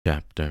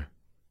Chapter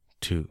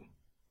 2.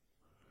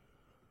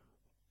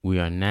 We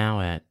are now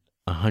at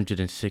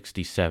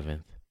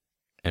 167th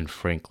and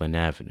Franklin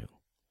Avenue.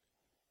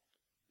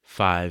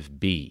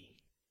 5B.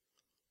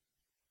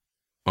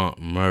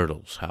 Aunt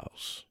Myrtle's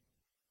house.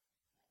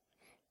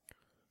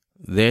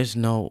 There's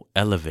no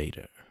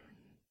elevator.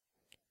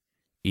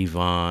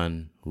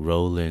 Yvonne,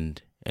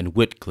 Roland, and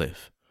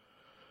Whitcliffe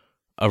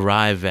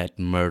arrive at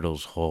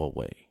Myrtle's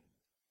hallway.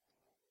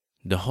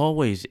 The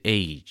hallway's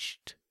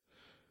aged.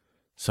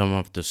 Some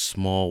of the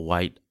small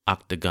white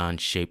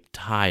octagon-shaped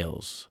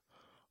tiles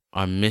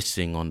are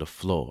missing on the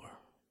floor.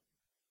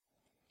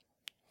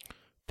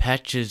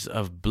 Patches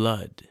of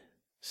blood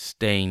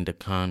stain the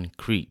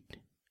concrete.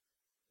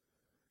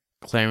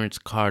 Clarence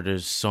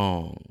Carter's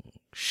song,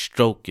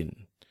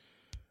 "Strokin',"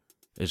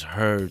 is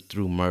heard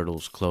through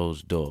Myrtle's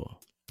closed door.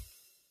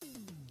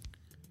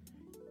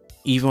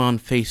 Yvonne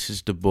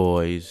faces the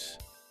boys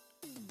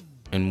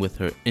and with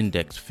her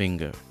index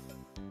finger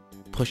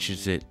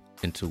pushes it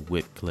into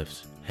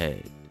Whitcliffe's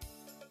head.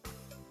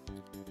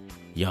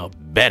 Y'all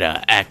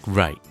better act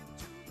right,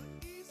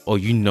 or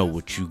you know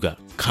what you got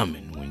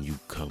coming when you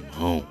come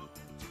home.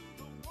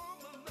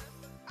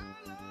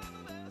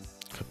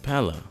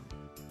 Capella,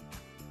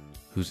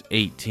 who's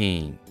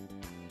 18,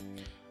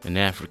 an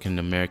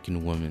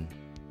African-American woman,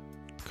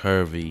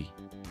 curvy,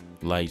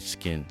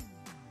 light-skinned,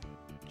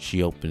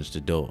 she opens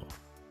the door.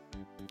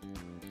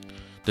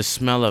 The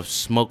smell of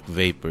smoke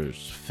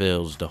vapors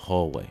fills the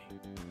hallway.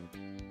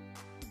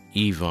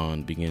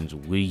 Yvonne begins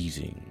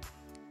wheezing,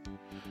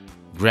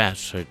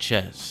 grasps her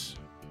chest.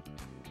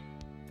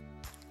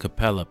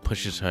 Capella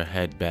pushes her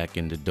head back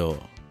in the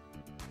door.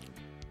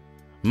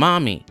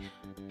 "Mommy,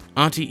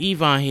 Auntie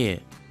Yvonne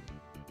here.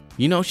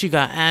 You know she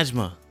got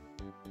asthma."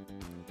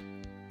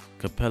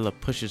 Capella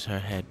pushes her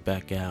head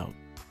back out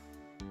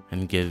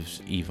and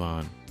gives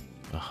Yvonne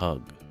a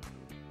hug.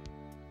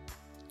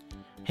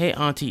 "Hey,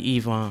 Auntie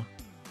Yvonne,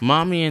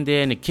 Mommy in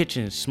there in the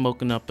kitchen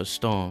smoking up a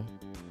storm."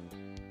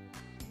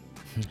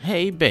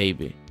 "Hey,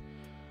 baby,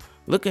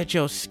 look at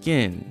your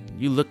skin.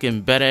 You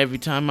looking better every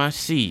time I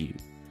see you.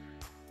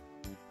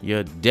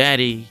 Your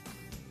daddy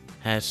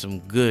has some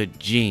good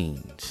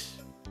genes."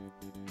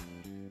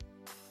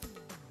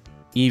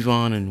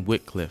 Yvonne and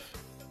Whitcliffe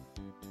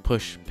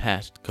push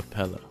past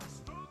Capella.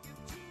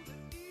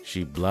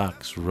 She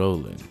blocks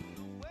Roland,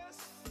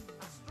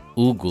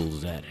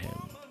 oogles at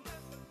him.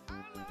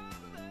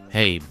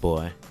 "Hey,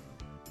 boy."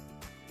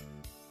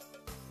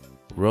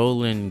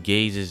 Roland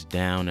gazes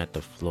down at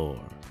the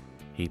floor.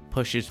 He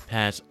pushes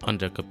past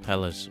under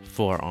Capella's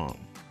forearm.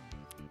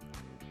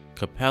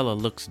 Capella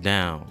looks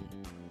down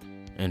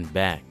and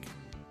back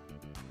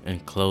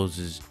and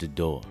closes the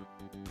door.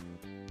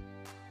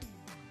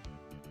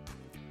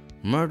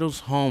 Myrtle's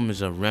home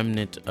is a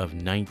remnant of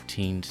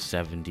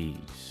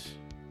 1970s.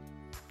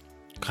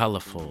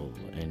 Colorful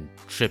and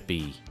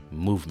trippy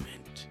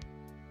movement.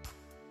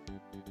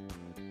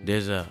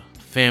 There's a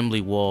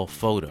family wall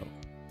photo.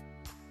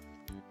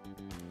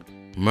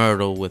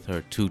 Myrtle with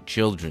her 2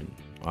 children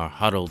are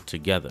huddled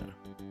together.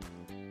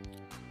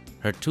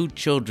 Her 2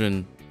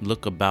 children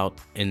look about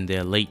in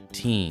their late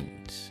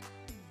teens.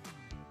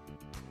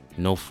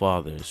 No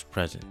father is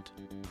present.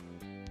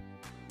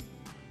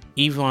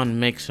 Yvonne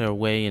makes her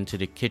way into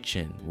the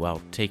kitchen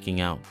while taking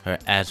out her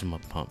asthma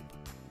pump,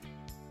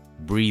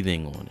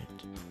 breathing on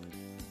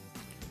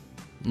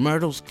it.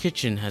 Myrtle's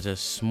kitchen has a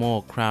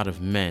small crowd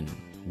of men,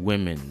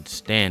 women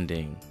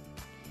standing,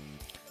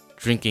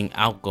 drinking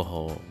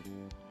alcohol.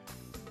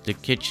 The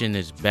kitchen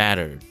is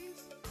battered,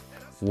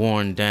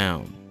 worn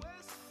down.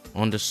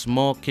 On the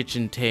small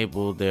kitchen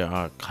table there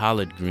are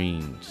collard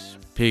greens,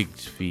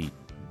 pig's feet,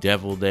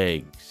 deviled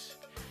eggs,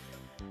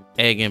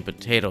 egg and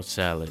potato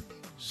salad,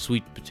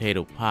 sweet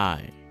potato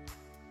pie.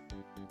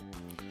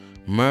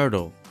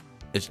 Myrtle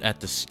is at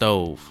the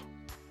stove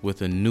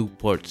with a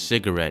Newport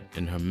cigarette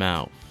in her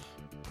mouth.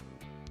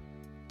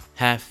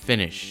 Half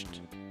finished,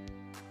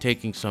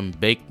 taking some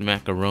baked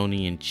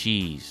macaroni and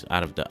cheese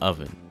out of the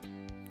oven.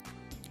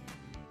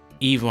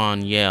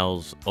 Yvonne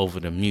yells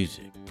over the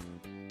music,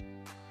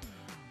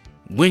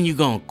 "When you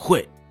gonna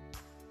quit?"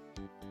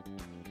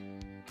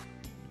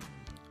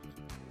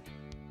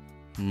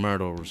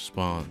 Myrtle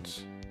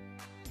responds,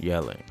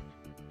 yelling,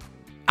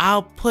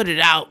 "I'll put it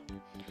out.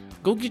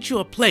 Go get you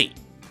a plate."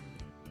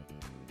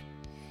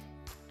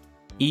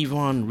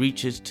 Yvonne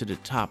reaches to the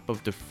top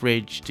of the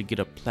fridge to get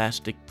a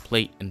plastic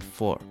plate and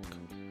fork.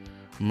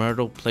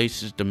 Myrtle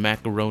places the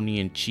macaroni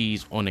and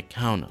cheese on the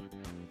counter.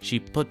 She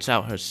puts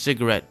out her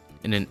cigarette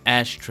in an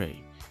ashtray.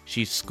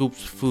 She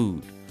scoops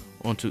food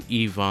onto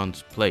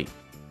Yvonne's plate.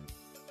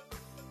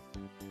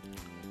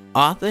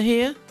 "Arthur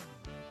here?"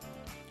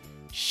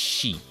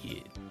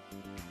 "Shit.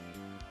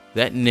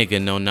 That nigga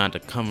know not to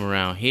come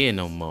around here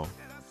no more.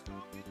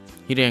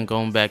 He didn't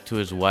go back to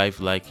his wife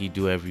like he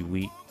do every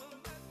week.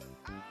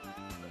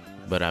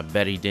 But I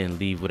bet he didn't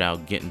leave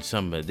without getting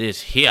some of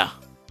this here."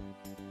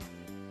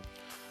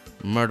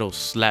 Myrtle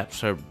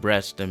slaps her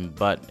breast and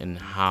butt and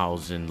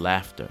howls in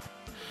laughter.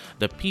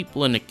 The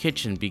people in the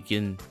kitchen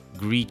begin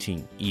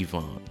greeting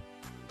Yvonne.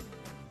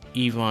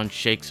 Yvonne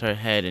shakes her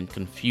head in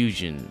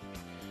confusion,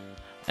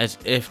 as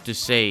if to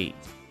say,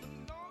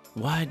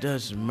 why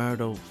does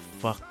Myrtle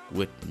fuck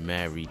with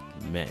married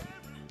men?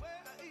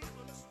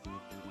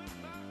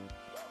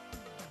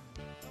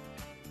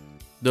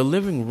 The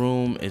living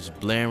room is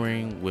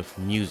blaring with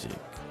music.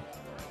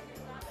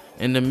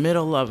 In the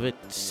middle of it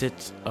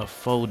sits a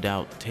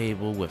fold-out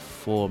table with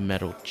 4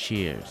 metal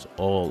chairs,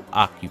 all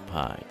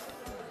occupied.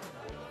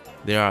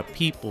 There are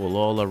people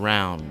all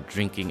around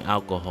drinking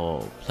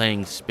alcohol,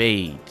 playing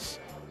spades,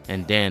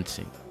 and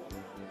dancing.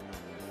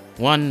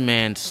 One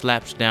man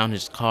slaps down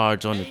his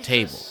cards on the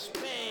table.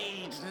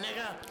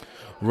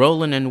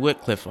 Roland and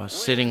Wycliffe are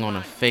sitting on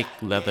a fake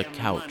leather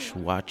couch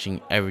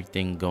watching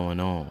everything going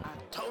on.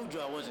 Told you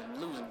I wasn't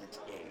losing this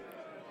game.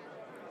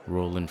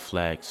 Roland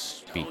Flagg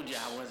speaks. Told you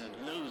I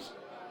wasn't losing.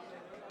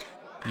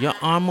 Your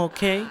arm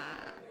okay?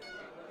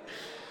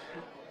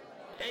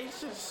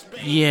 Ace of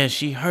spades. Yeah,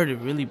 she hurt it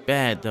really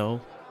bad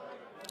though.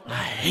 I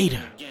hate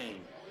her.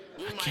 Game.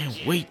 I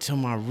can't wait till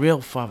my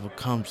real father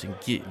comes and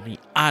get me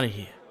out of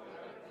here.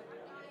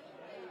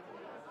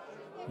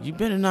 You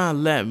better not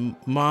let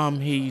Mom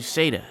hear you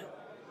say that.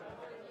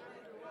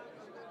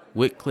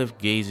 Wycliffe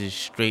gazes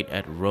straight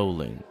at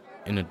Roland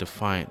in a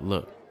defiant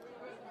look.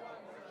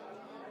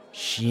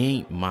 She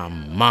ain't my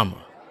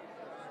mama.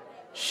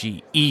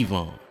 She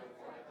Yvonne.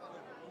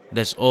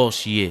 That's all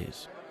she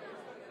is.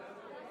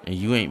 And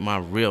you ain't my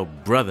real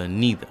brother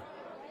neither.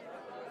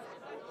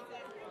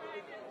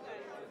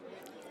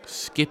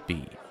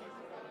 Skippy,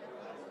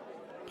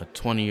 a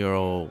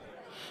 20-year-old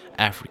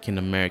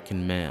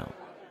African-American male,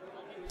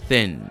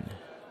 thin,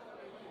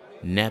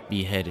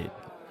 nappy-headed,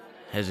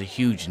 has a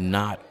huge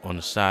knot on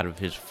the side of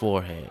his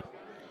forehead,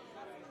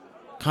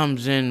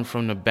 comes in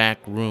from the back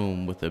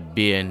room with a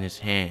beer in his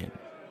hand,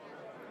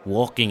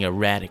 walking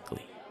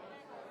erratically.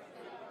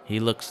 He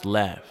looks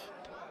left,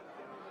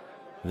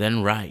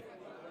 then right.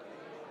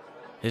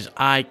 His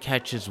eye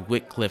catches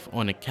Wycliffe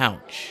on the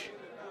couch.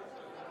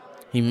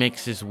 He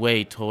makes his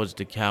way towards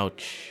the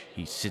couch.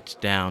 He sits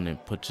down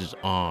and puts his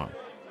arm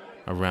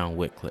around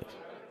Wycliffe.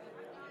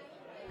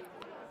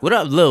 What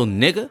up, little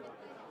nigga?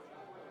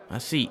 I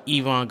see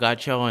Yvonne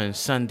got y'all in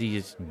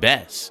Sunday's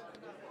best.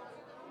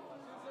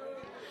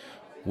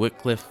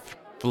 Wycliffe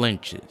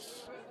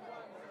flinches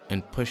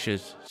and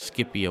pushes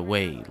Skippy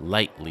away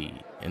lightly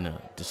in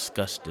a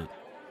disgusted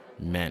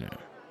manner.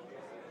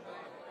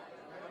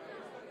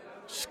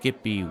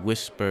 Skippy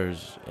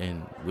whispers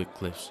in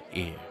Wycliffe's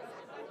ear.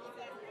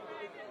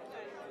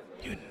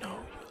 You know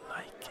you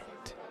like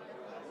it.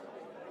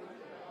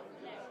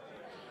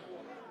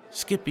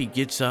 Skippy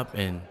gets up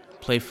and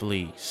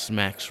playfully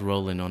smacks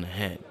Roland on the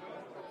head.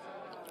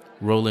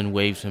 Roland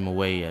waves him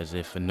away as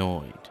if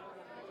annoyed,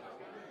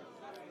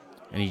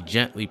 and he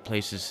gently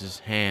places his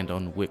hand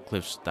on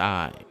Wycliffe's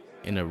thigh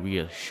in a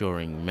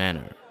reassuring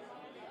manner.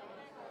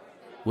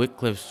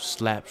 Wycliffe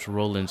slaps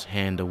Roland's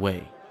hand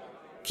away.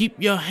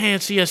 Keep your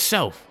hands to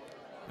yourself.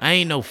 I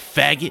ain't no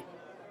faggot.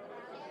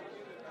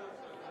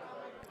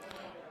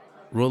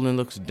 Roland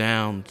looks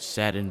down,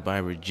 saddened by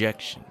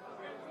rejection.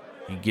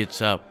 He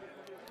gets up,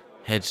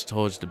 heads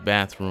towards the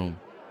bathroom.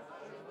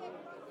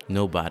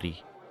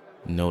 Nobody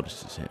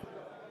notices him.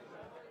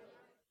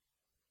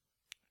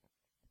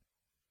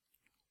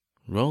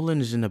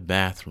 Roland is in the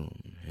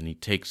bathroom, and he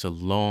takes a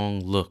long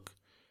look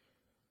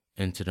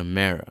into the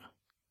mirror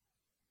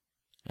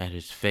at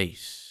his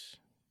face.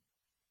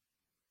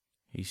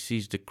 He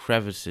sees the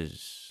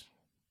crevices.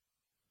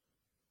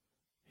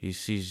 He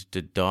sees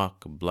the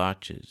dark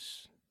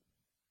blotches.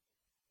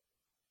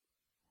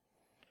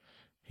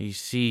 He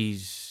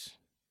sees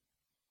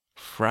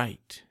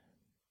fright.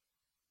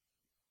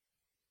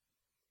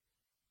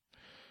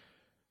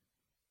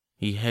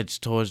 He heads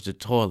towards the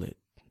toilet,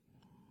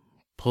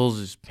 pulls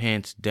his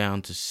pants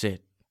down to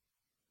sit.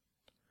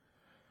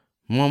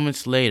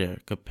 Moments later,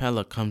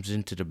 Capella comes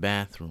into the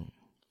bathroom.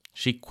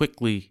 She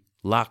quickly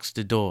locks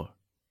the door,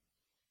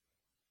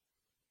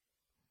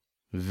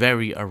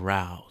 very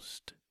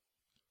aroused.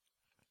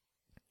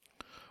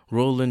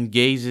 Roland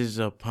gazes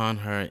upon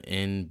her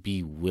in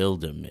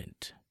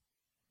bewilderment.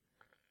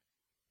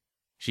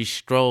 She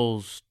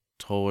strolls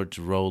towards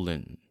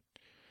Roland.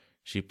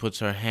 She puts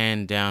her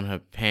hand down her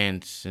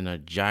pants in a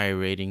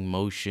gyrating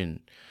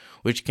motion,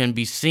 which can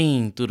be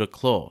seen through the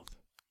cloth.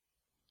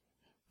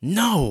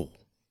 No!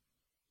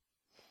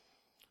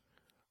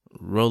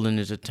 Roland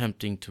is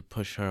attempting to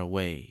push her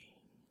away.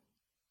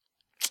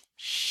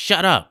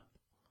 Shut up!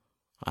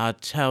 I'll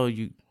tell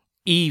you,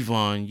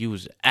 Yvonne, you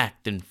was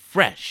acting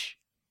fresh.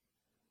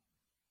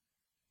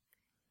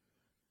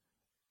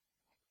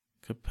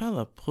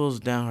 Capella pulls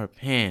down her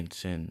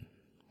pants and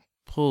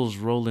pulls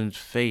Roland's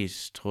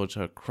face towards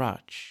her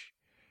crotch.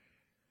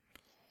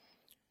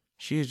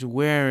 She is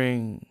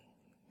wearing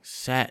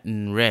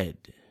satin red.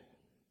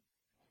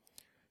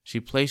 She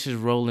places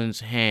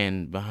Roland's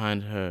hand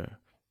behind her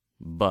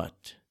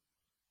butt.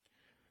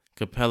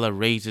 Capella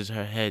raises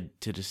her head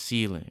to the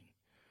ceiling.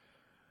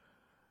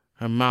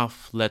 Her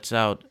mouth lets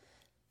out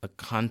a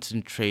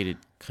concentrated,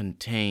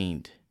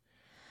 contained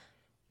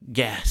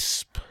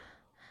gasp.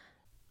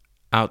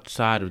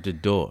 Outside of the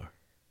door,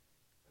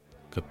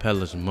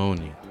 Capella's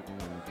moaning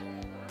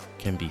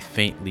can be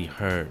faintly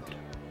heard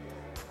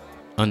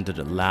under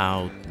the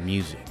loud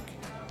music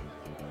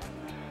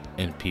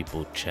and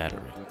people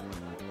chattering.